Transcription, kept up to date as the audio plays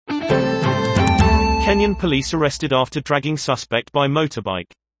Kenyan police arrested after dragging suspect by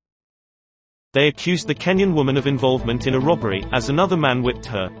motorbike. They accused the Kenyan woman of involvement in a robbery, as another man whipped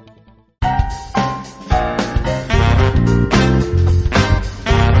her.